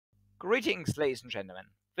Greetings, ladies and gentlemen.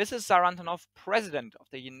 This is Sarantanov, President of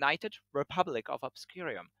the United Republic of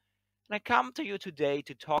Obscurium, and I come to you today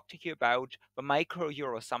to talk to you about the Micro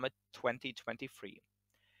Euro Summit 2023.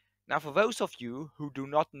 Now, for those of you who do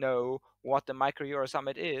not know what the Micro Euro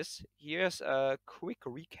Summit is, here's a quick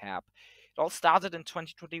recap. It all started in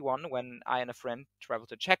 2021 when I and a friend traveled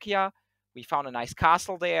to Czechia. We found a nice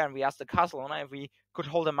castle there, and we asked the castle owner if we could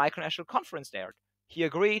hold a micronational conference there. He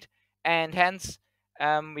agreed, and hence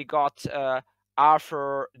we got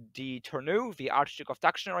Arthur de Tourneux, the Archduke of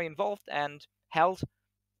Duxbury, involved and held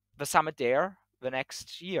the summit there the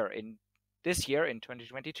next year, in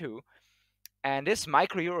 2022. And this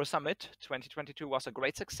Micro Euro Summit 2022 was a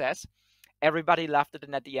great success. Everybody loved it,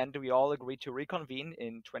 and at the end, we all agreed to reconvene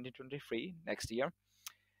in 2023 next year.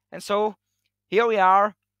 And so here we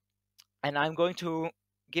are, and I'm going to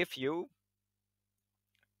give you.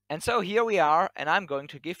 And so here we are, and I'm going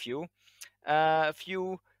to give you a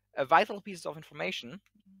few vital pieces of information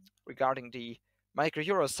regarding the Micro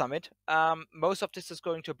Euro Summit. Most of this is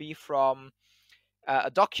going to be from a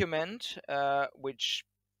document which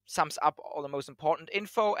sums up all the most important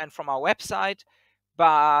info and from our website,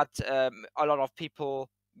 but a lot of people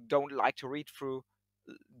don't like to read through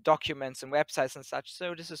documents and websites and such,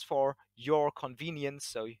 so this is for your convenience,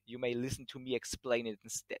 so you may listen to me explain it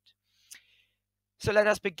instead. So let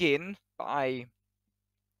us begin by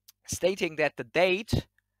stating that the date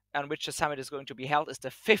on which the summit is going to be held is the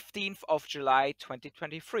 15th of July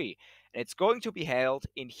 2023, and it's going to be held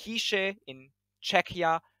in Hiše in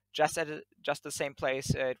Czechia, just the same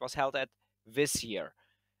place it was held at this year.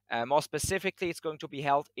 More specifically, it's going to be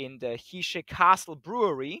held in the Hiše Castle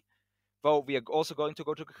Brewery, though we are also going to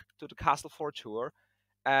go to the castle for a tour.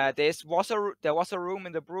 There was a room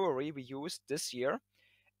in the brewery we used this year,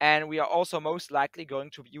 and we are also most likely going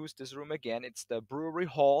to use this room again. It's the brewery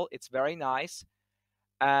hall. It's very nice.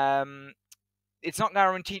 It's not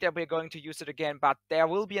guaranteed that we're going to use it again, but there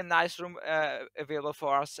will be a nice room available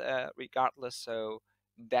for us regardless, so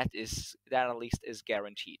that at least is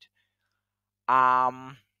guaranteed.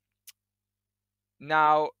 Now,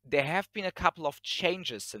 there have been a couple of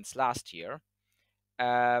changes since last year,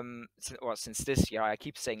 since this year. I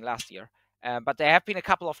keep saying last year, but there have been a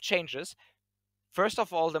couple of changes. First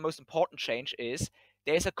of all, the most important change is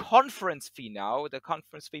there's a conference fee now, the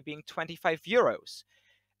conference fee being 25 euros,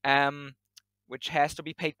 which has to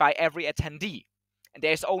be paid by every attendee. And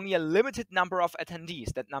there's only a limited number of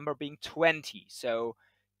attendees, that number being 20. So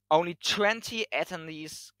only 20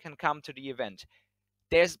 attendees can come to the event.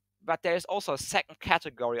 But there's also a second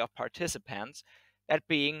category of participants, that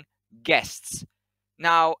being guests.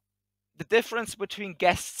 Now, the difference between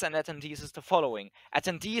guests and attendees is the following.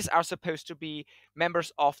 Attendees are supposed to be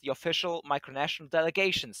members of the official micronational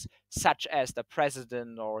delegations, such as the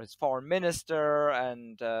president or his foreign minister,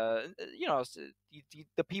 and the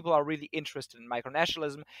people are really interested in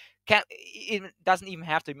micronationalism. It doesn't even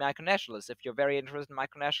have to be micronationalist. If you're very interested in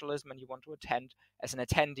micronationalism and you want to attend as an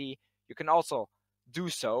attendee, you can also do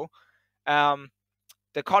so.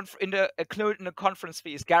 Included in the conference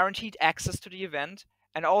fee is guaranteed access to the event,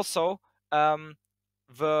 and also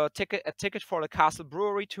a ticket for the Castle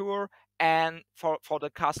Brewery tour, and for the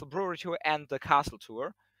Castle Brewery tour and the Castle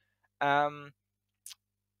tour.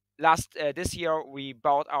 This year we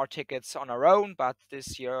bought our tickets on our own, but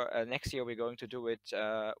next year we're going to do it.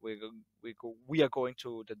 We are going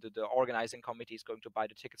to the organizing committee is going to buy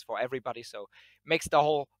the tickets for everybody, so it makes the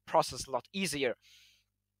whole process a lot easier.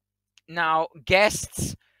 Now,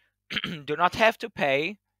 guests do not have to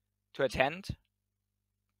pay to attend,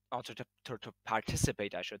 or to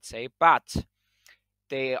participate, I should say, but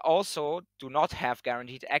they also do not have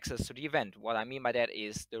guaranteed access to the event. What I mean by that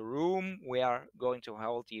is the room we are going to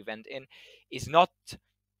hold the event in is not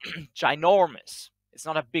ginormous. It's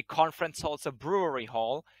not a big conference hall, it's a brewery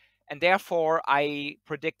hall, and therefore I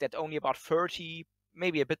predict that only about 30,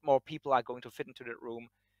 maybe a bit more people are going to fit into the room.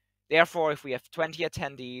 Therefore, if we have 20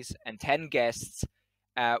 attendees and 10 guests,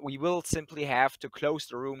 we will simply have to close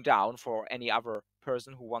the room down for any other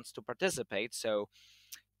person who wants to participate. So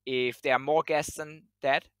if there are more guests than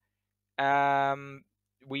that,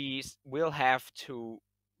 we will have to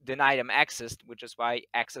deny them access, which is why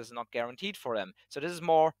access is not guaranteed for them. So this is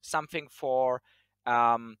more something for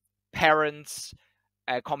parents,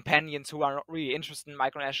 companions who are not really interested in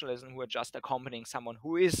micronationalism, who are just accompanying someone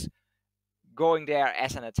who is going there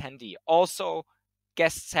as an attendee. Also,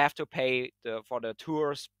 guests have to pay for the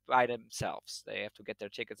tours by themselves. They have to get their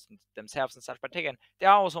tickets themselves and such. But again, they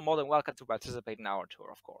are also more than welcome to participate in our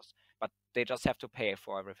tour, of course. But they just have to pay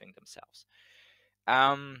for everything themselves.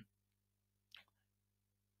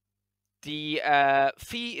 The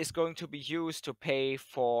fee is going to be used to pay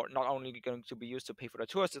for, not only going to be used to pay for the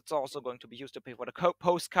tours, it's also going to be used to pay for the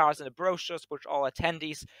postcards and the brochures which all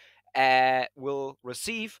attendees will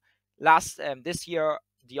receive. This year,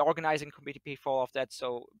 the organizing committee paid for all of that.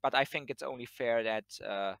 So, but I think it's only fair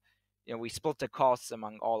that we split the costs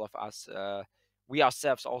among all of us. We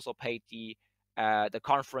ourselves also paid the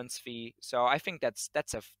conference fee, so I think that's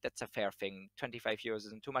a fair thing. 25 euros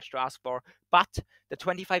isn't too much to ask for, but the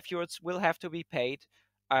 25 euros will have to be paid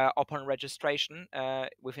upon registration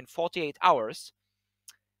within 48 hours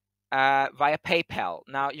via PayPal.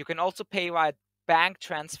 Now, you can also pay via bank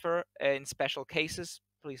transfer in special cases.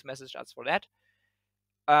 Please message us for that.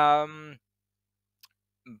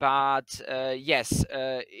 But yes,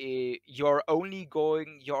 your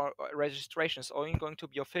registration is only going to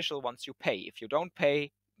be official once you pay. If you don't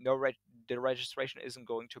pay, the registration isn't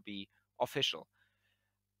going to be official.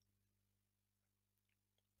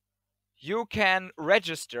 You can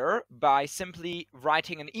register by simply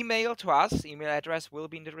writing an email to us. Email address will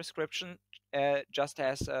be in the description, just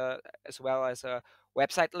as well as a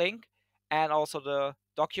website link, and also the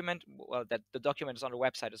document. Well, the document is on the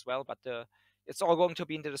website as well, but it's all going to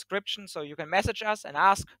be in the description. So you can message us and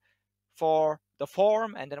ask for the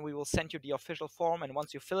form, and then we will send you the official form. And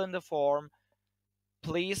once you fill in the form,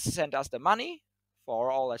 please send us the money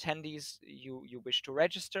for all attendees you wish to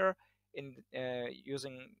register in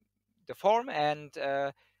using the form. And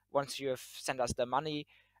once you have sent us the money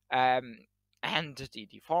and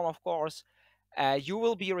the form, of course, you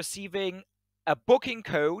will be receiving a booking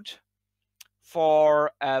code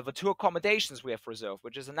for the two accommodations we have reserved,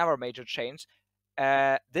 which is another major change.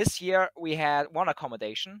 This year we had one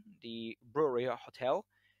accommodation, the Brewery Hotel,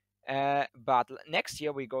 but next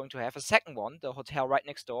year we're going to have a second one, the hotel right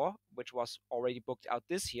next door, which was already booked out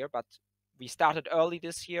this year, but we started early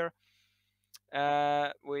this year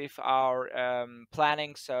with our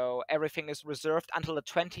planning, so everything is reserved until the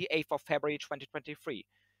 28th of February 2023.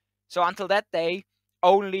 So until that day,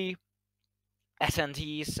 only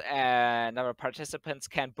attendees and other participants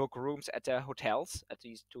can book rooms at the hotels, at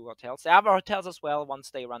these two hotels. There are other hotels as well once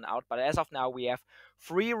they run out, but as of now, we have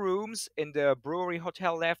 3 rooms in the Brewery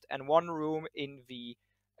Hotel left and 1 room in the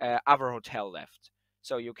other hotel left.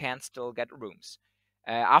 So you can still get rooms.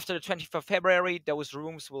 After the 20th of February, those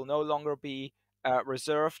rooms will no longer be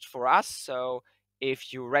reserved for us. So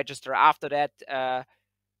if you register after that,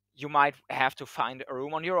 you might have to find a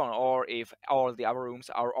room on your own, or if all the other rooms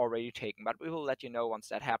are already taken. But we will let you know once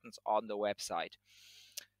that happens on the website.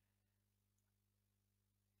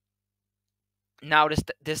 Now,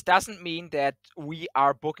 this doesn't mean that we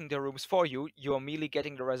are booking the rooms for you. You are merely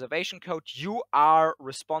getting the reservation code. You are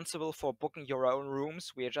responsible for booking your own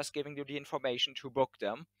rooms. We are just giving you the information to book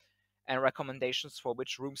them and recommendations for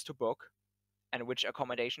which rooms to book and which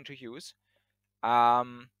accommodation to use.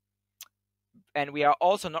 And we are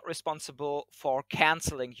also not responsible for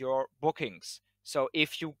canceling your bookings. So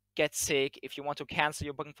if you get sick, if you want to cancel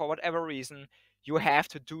your booking for whatever reason, you have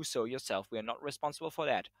to do so yourself. We are not responsible for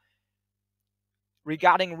that.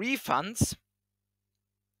 Regarding refunds,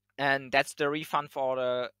 and that's the refund for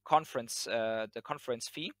the conference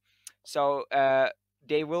fee. So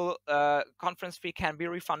conference fee can be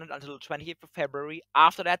refunded until the 20th of February.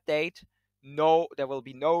 After that date, there will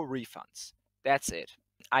be no refunds. That's it.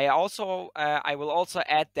 I will also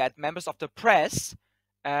add that members of the press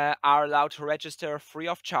are allowed to register free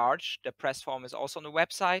of charge. The press form is also on the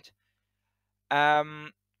website.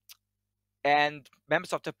 And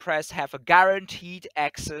members of the press have a guaranteed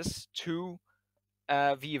access to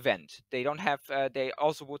the event. They don't have. They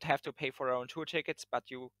also would have to pay for their own tour tickets, but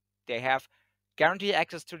they have guaranteed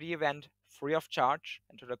access to the event free of charge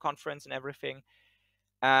and to the conference and everything.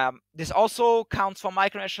 This also counts for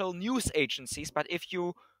micronational news agencies, but if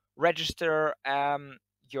you register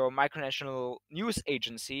your micronational news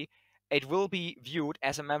agency, it will be viewed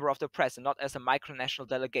as a member of the press and not as a micronational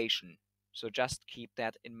delegation. So just keep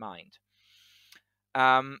that in mind.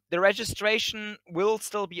 The registration will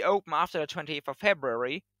still be open after the 28th of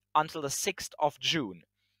February until the 6th of June.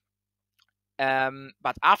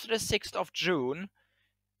 But after the 6th of June,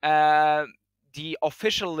 the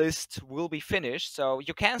official list will be finished, so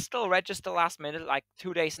you can still register last minute, like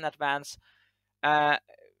 2 days in advance,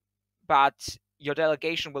 but your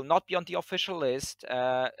delegation will not be on the official list,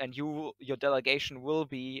 and your delegation will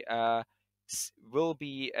be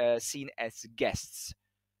seen as guests.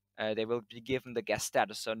 They will be given the guest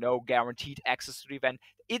status, so no guaranteed access to the event.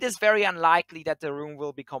 It is very unlikely that the room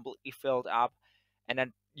will be completely filled up, and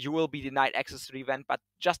then you will be denied access to the event, but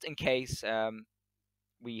just in case,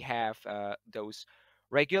 we have those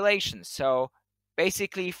regulations. So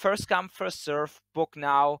basically, first come, first serve, book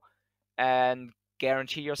now. and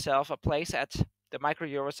guarantee yourself a place at the Micro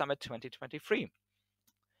Euro Summit 2023.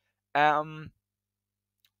 Um,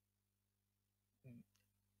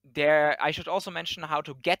 there, I should also mention how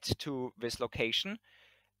to get to this location.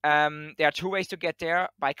 There are two ways to get there: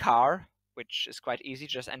 by car, which is quite easy.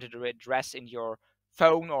 Just enter the address in your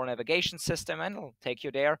phone or navigation system, and it'll take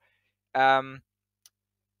you there. Um,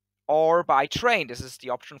 or by train. This is the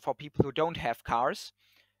option for people who don't have cars.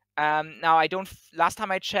 Now, I don't. Last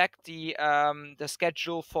time I checked, the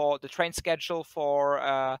schedule for the train schedule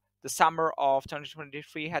for the summer of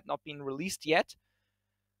 2023 had not been released yet.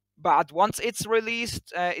 But once it's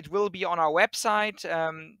released, it will be on our website.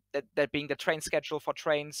 That being the train schedule for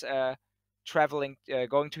trains traveling,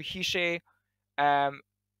 going to Hishe um,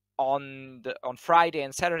 on Friday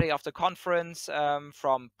and Saturday of the conference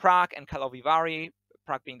from Prague and Karlovy Vary.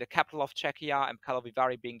 Prague being the capital of Czechia and Karlovy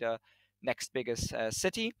Vary being the next biggest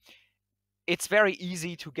city. It's very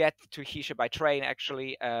easy to get to Hishe by train,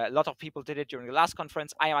 actually. A lot of people did it during the last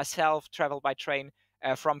conference. I myself traveled by train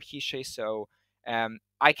from Hishe, so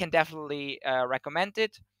I can definitely recommend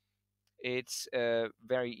it. It's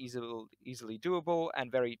very easily doable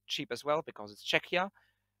and very cheap as well because it's Czechia.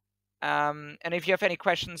 And if you have any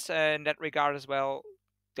questions in that regard as well,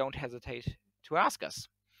 don't hesitate to ask us.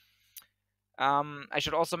 I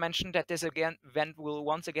should also mention that this event will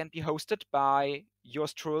once again be hosted by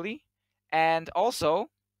yours truly, and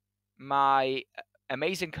also my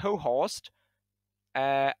amazing co-host,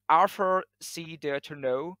 Arthur C. de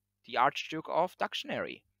Tourneau, the Archduke of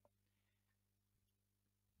Ductionary.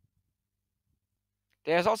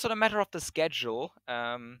 There's also the matter of the schedule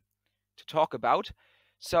to talk about.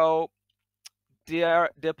 So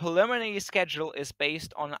the preliminary schedule is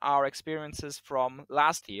based on our experiences from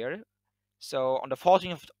last year. So on the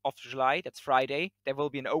 14th of July, that's Friday, there will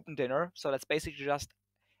be an open dinner. So that's basically just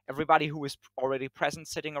everybody who is already present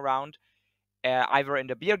sitting around, either in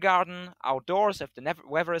the beer garden, outdoors if the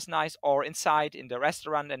weather is nice, or inside in the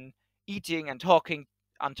restaurant and eating and talking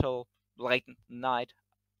until late night.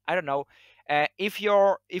 I don't know. If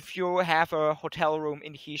you have a hotel room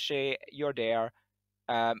in Hishe, you're there.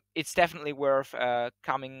 It's definitely worth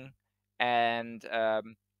coming and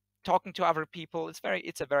talking to other people.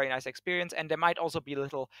 It's a very nice experience, and there might also be a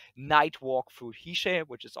little night walk through Hishe,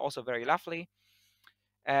 which is also very lovely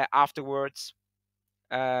afterwards.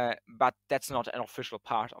 But that's not an official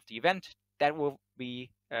part of the event. That will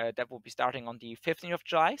be starting on the 15th of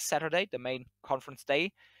July, Saturday, the main conference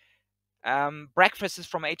day. Breakfast is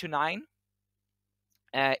from 8 to 9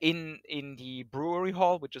 in the brewery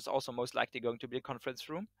hall, which is also most likely going to be the conference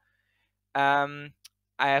room. From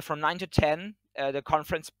 9 to 10, the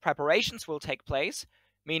conference preparations will take place,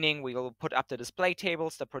 meaning we will put up the display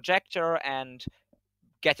tables, the projector, and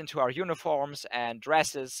get into our uniforms and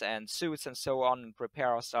dresses and suits and so on and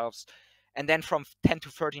prepare ourselves. And then from 10 to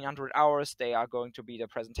 1300 hours, they are going to be the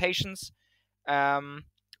presentations.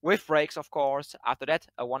 With breaks, of course. After that,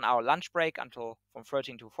 a 1-hour lunch break until from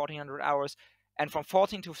 13 to 1400 hours. And from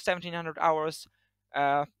 14 to 1700 hours,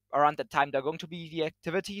 around that time, there are going to be the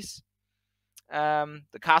activities.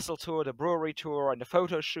 The castle tour, the brewery tour, and the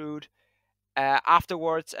photo shoot.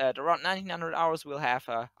 Afterwards, at around 1900 hours, we'll have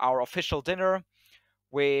our official dinner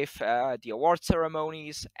with the award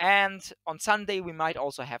ceremonies. And on Sunday, we might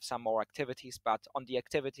also have some more activities, but on the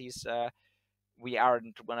activities, we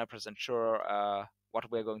aren't 100% sure what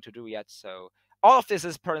we're going to do yet. So all of this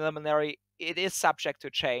is preliminary. It is subject to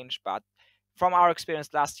change, but from our experience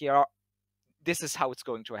last year, this is how it's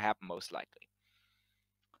going to happen most likely.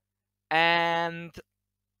 And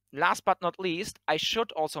last but not least, I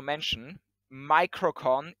should also mention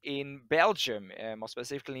Microcon in Belgium, more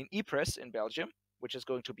specifically in Ypres in Belgium, which is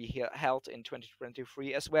going to be held in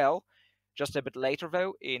 2023 as well, just a bit later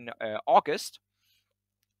though, in August.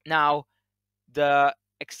 Now, the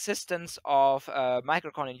existence of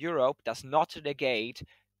Microcon in Europe does not negate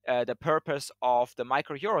the purpose of the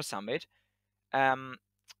Micro Euro Summit,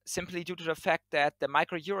 simply due to the fact that the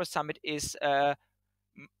Micro Euro Summit is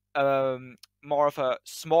more of a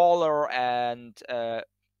smaller and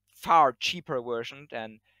far cheaper version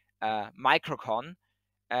than Microcon.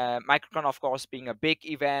 Microcon, of course, being a big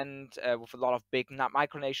event with a lot of big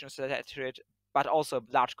micronations attached to it, but also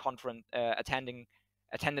large conference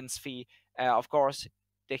attendance fee. Of course,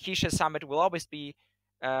 the Hishe Summit will always be,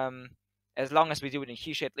 as long as we do it in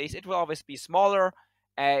Hishe at least, it will always be smaller.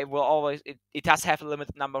 It does have a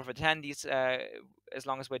limited number of attendees as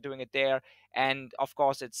long as we're doing it there, and of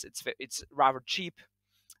course it's rather cheap.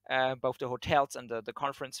 Both the hotels and the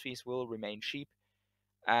conference fees will remain cheap.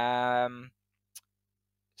 But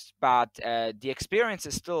the experience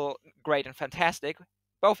is still great and fantastic.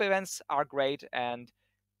 Both events are great, and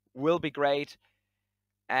will be great.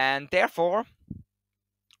 And therefore,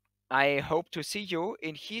 I hope to see you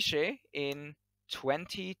in Hishe in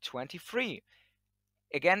 2023.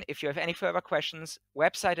 Again, if you have any further questions,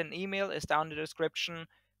 website and email is down in the description.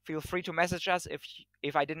 Feel free to message us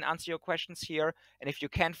if I didn't answer your questions here, and if you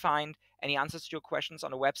can find any answers to your questions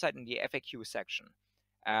on the website in the FAQ section.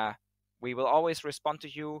 We will always respond to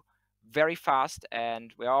you very fast,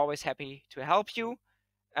 and we're always happy to help you.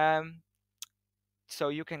 So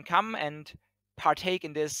you can come and partake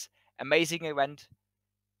in this amazing event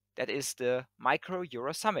that is the Micro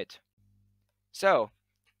Euro Summit. So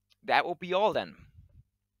that will be all then.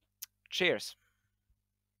 Cheers.